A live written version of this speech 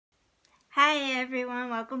Hi everyone,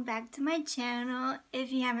 welcome back to my channel.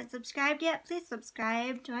 If you haven't subscribed yet, please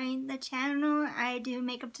subscribe, join the channel. I do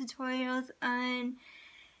makeup tutorials on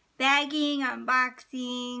bagging,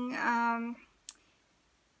 unboxing,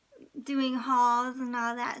 doing hauls and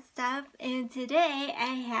all that stuff. And today I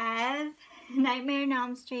have Nightmare on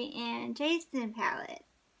Elm Street and Jason palette.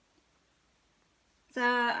 So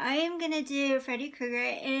I am going to do Freddy Krueger,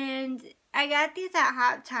 and I got these at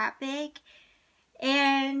Hot Topic.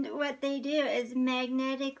 And what they do is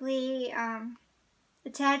magnetically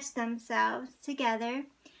attach themselves together.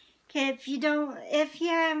 Okay, if you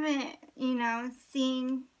haven't,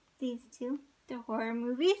 seen these two, the horror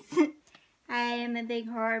movies, I am a big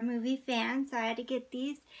horror movie fan, so I had to get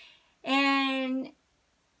these. And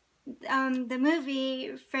the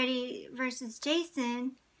movie Freddy versus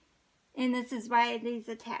Jason, and this is why these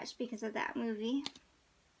attach, because of that movie,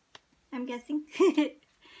 I'm guessing.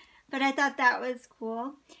 But I thought that was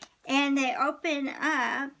cool. And they open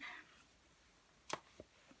up,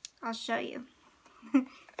 I'll show you.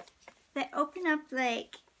 They open up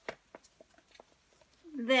like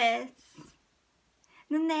this.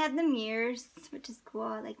 And then they have the mirrors, which is cool.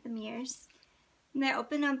 I like the mirrors. And they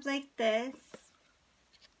open up like this.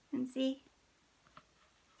 And see?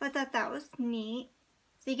 So I thought that was neat.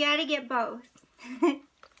 So you gotta get both.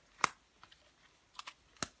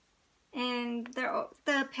 And the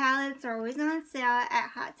palettes are always on sale at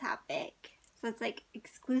Hot Topic. So it's like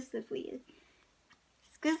exclusively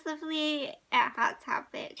at Hot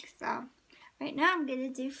Topic. So right now I'm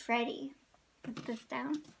going to do Freddy. Put this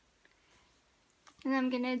down. And I'm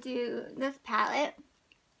going to do this palette.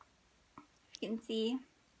 You can see.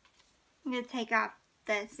 I'm going to take off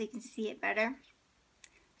this so you can see it better.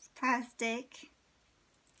 It's plastic.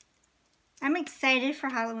 I'm excited for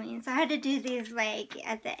Halloween, so I had to do these like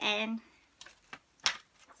at the end.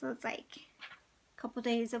 So it's like a couple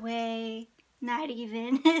days away, not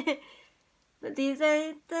even. But these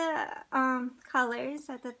are the colors.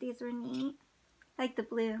 I thought these were neat. Like the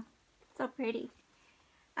blue, so pretty.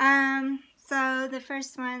 So the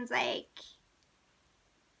first one's like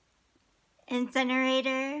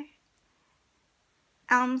Incinerator,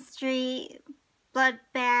 Elm Street,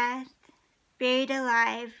 Bloodbath, Buried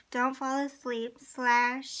Alive, Don't Fall Asleep,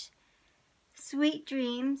 Slash, Sweet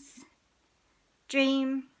Dreams,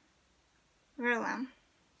 Dream, Realm.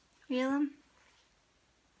 So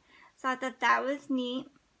I thought that was neat.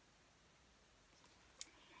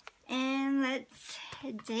 And let's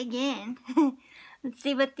dig in. Let's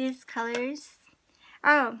see what these colors.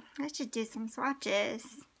 Oh, I should do some swatches.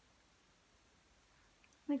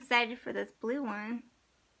 I'm excited for this blue one.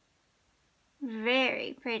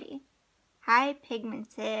 Very pretty. High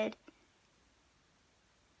pigmented.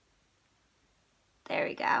 There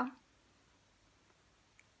we go.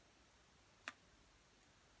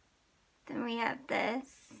 Then we have this.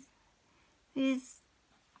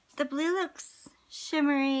 The blue looks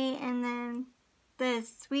shimmery, and then the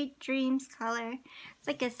Sweet Dreams color. It's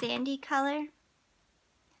like a sandy color.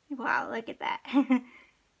 Wow, look at that.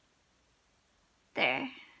 There.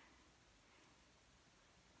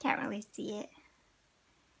 Can't really see it.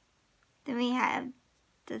 Then we have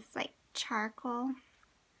this like charcoal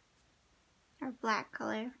or black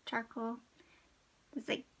color, charcoal. There's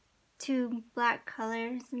like two black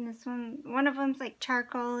colors, and this one of them's like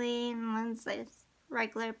charcoaly and one's like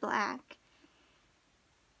regular black.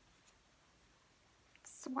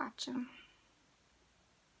 Let's swatch them.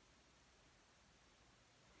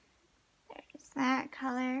 There's that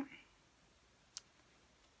color.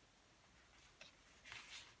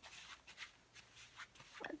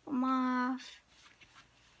 Wipe them off.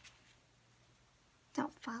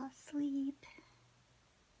 Don't fall asleep.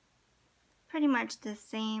 Pretty much the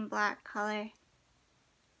same black color.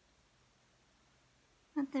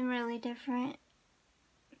 Nothing really different.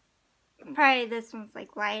 Probably this one's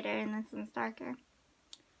like lighter and this one's darker.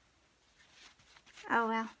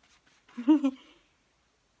 Oh well.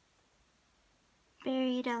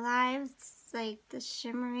 Buried Alive, it's like the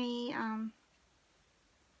shimmery,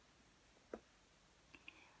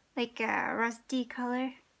 like a rusty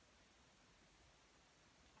color.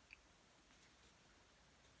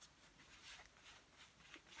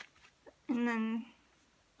 And then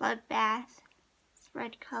Bloodbath, it's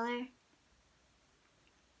red color.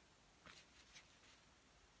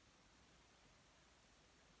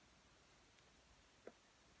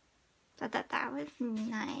 So I thought that was a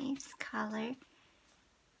nice color.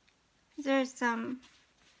 There's some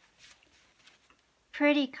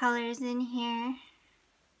pretty colors in here.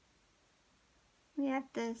 We have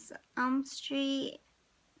this Elm Street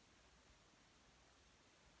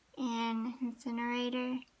and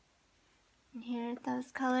Incinerator. And here are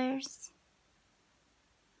those colors.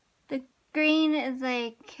 green is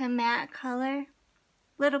like a matte color,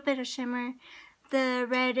 little bit of shimmer. The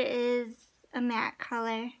red is a matte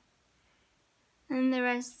color, and the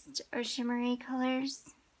rest are shimmery colors.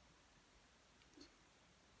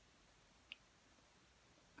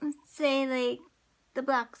 Let's say like the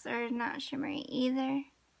blacks are not shimmery either,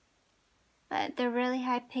 but they're really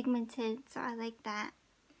high pigmented, so I like that.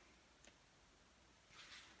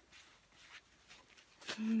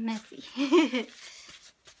 Messy.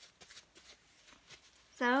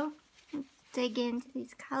 So let's dig into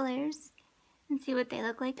these colors and see what they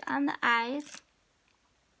look like on the eyes.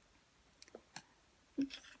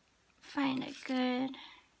 Let's find a good,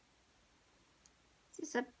 this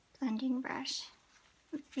is a blending brush.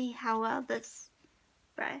 Let's see how well this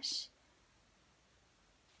brush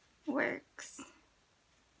works.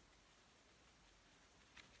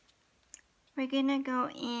 We're gonna go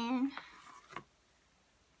in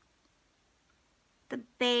the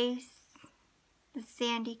base, the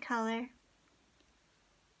sandy color.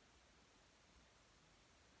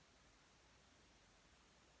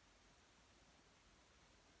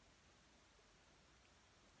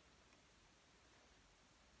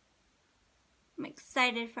 I'm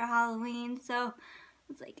excited for Halloween, so I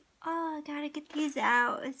was like, oh, I gotta get these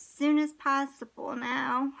out as soon as possible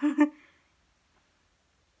now.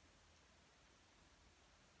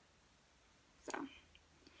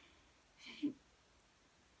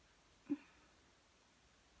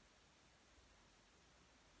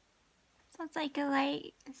 So it's like a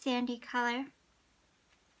light sandy color.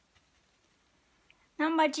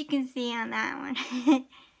 Not much you can see on that one.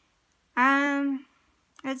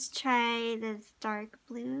 Let's try this dark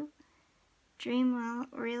blue Dream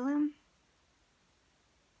Realm.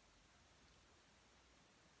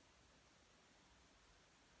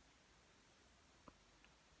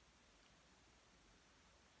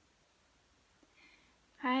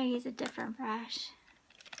 I use a different brush.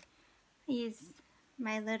 I use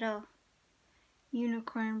my little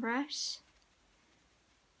unicorn brush.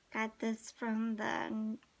 Got this from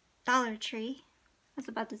the Dollar Tree. I was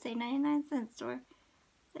about to say 99-cent store.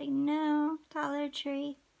 It's like, no, Dollar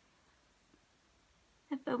Tree.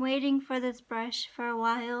 I've been waiting for this brush for a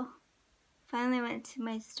while. Finally went to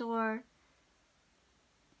my store.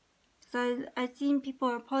 So I've seen people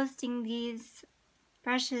are posting these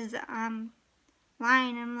brushes online.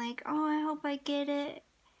 I'm like, oh, I hope I get it.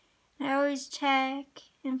 And I always check,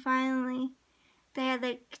 and finally they had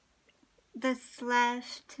like this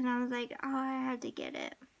left, and I was like, oh, I had to get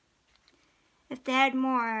it. If they had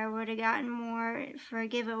more, I would have gotten more for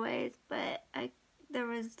giveaways, but there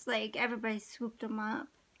was like, everybody swooped them up.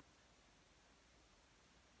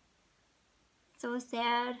 So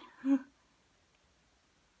sad. But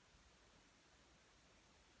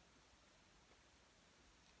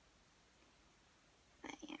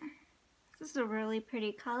yeah, this is a really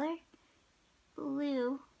pretty color.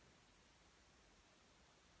 Blue.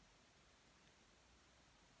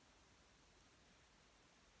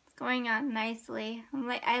 It's going on nicely.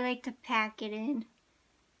 I like to pack it in.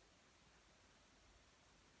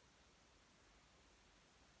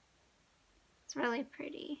 It's really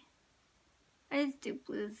pretty. I just do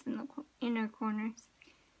blues in the inner corners.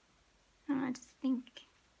 I just think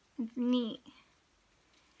it's neat.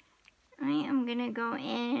 I am gonna go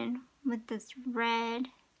in with this red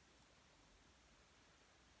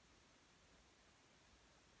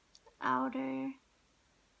outer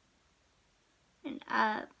and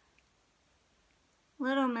up.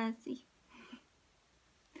 Little messy.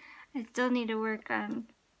 I still need to work on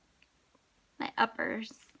my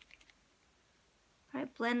uppers. I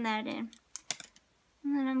blend that in.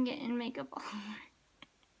 And then I'm getting makeup all over.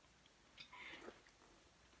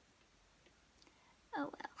 Oh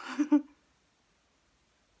well.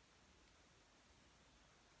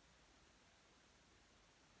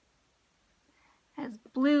 Has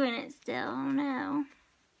blue in it still. Oh no.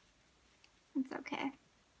 It's okay.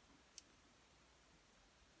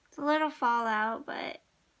 It's a little fallout, but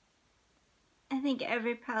I think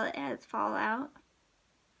every palette has fallout.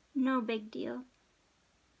 No big deal.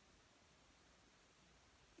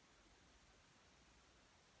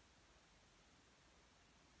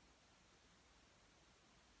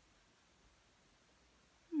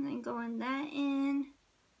 And then going that in.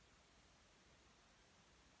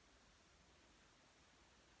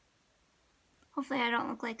 Hopefully I don't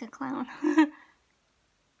look like a clown.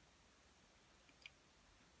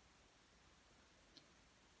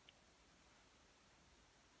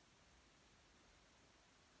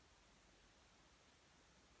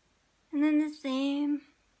 And then the same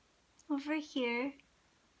over here.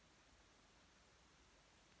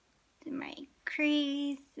 Do my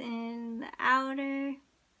crease and the outer.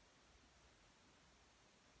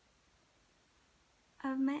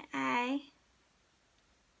 of my eye.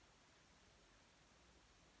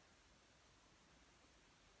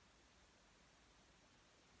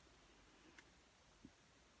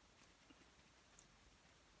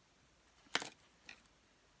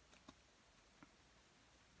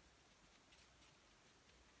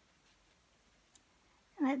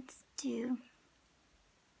 Let's do,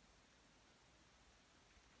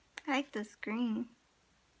 I like this green.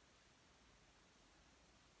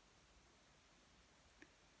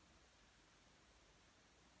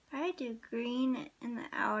 I do green in the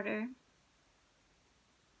outer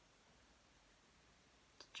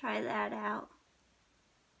to try that out.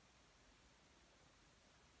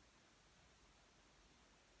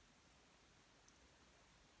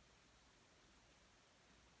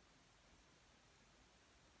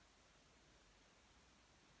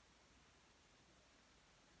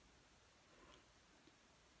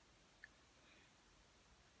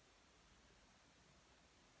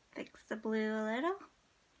 Fix the blue a little.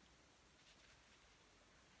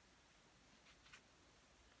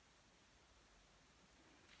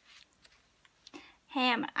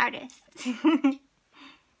 Hey, I'm an artist.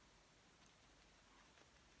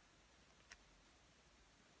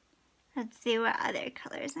 Let's see what other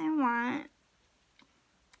colors I want.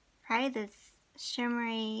 Probably this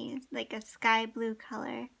shimmery, like a sky blue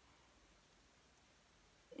color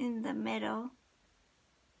in the middle.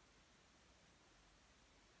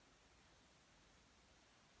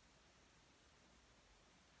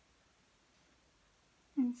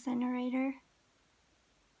 Incinerator.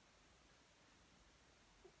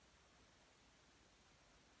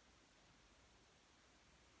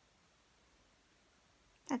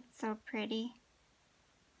 That's so pretty.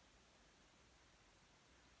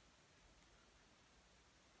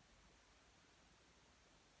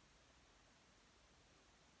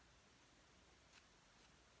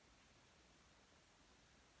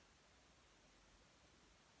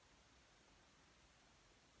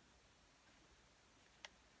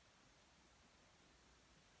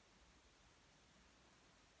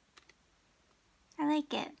 I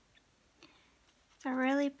like it. It's a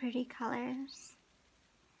really pretty colors.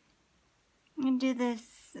 I'm gonna do this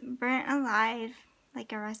burnt alive,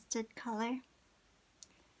 like a rusted color.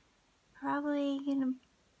 Probably gonna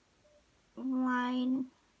line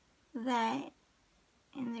that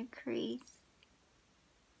in the crease.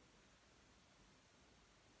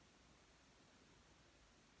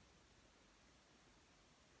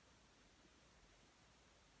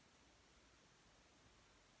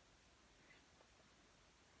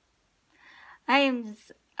 I am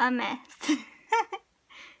just a mess.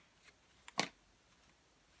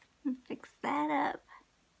 Fix that up.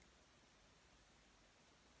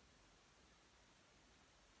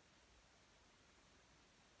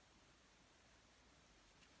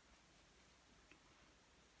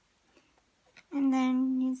 And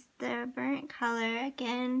then use the burnt color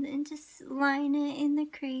again and just line it in the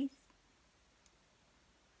crease.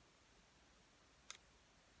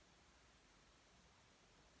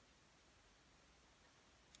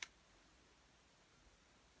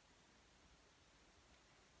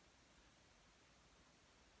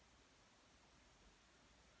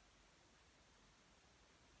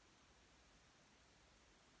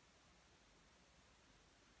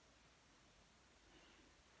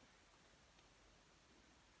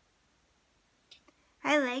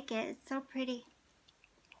 I like it, it's so pretty.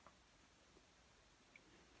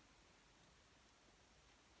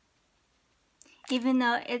 Even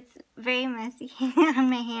though it's very messy on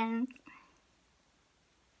my hands.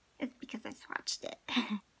 It's because I swatched it.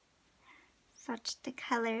 Swatched the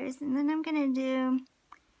colors, and then I'm gonna do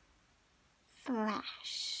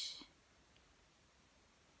flash.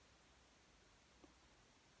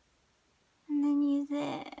 And then use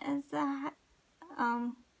it as a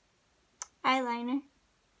eyeliner.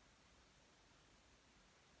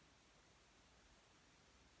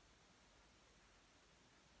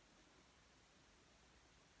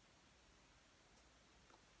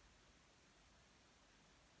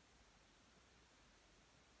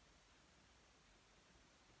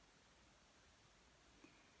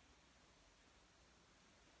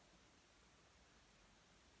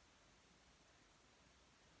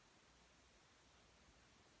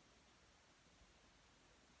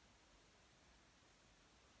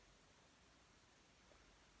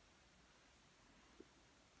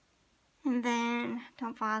 And then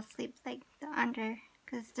don't fall asleep like the under,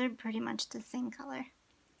 because they're pretty much the same color.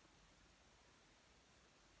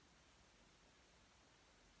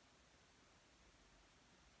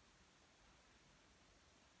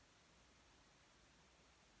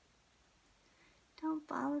 Don't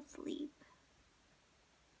fall asleep.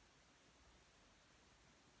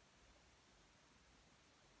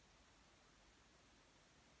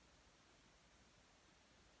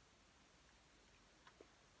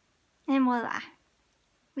 And voila,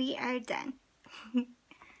 we are done. So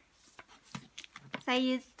I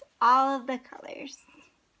used all of the colors.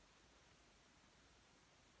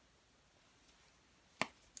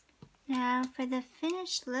 Now for the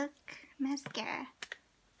finished look, mascara.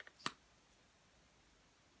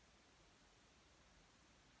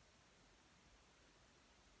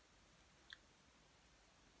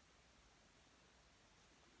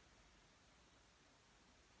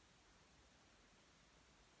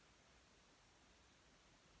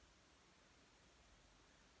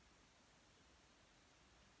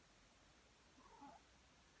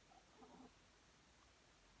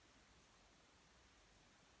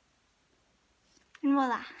 And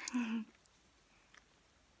voila.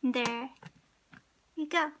 There you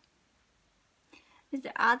go. These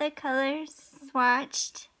are all the colors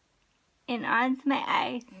swatched and onto my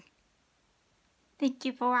eyes. Thank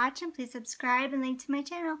you for watching. Please subscribe and link to my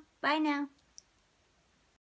channel. Bye now.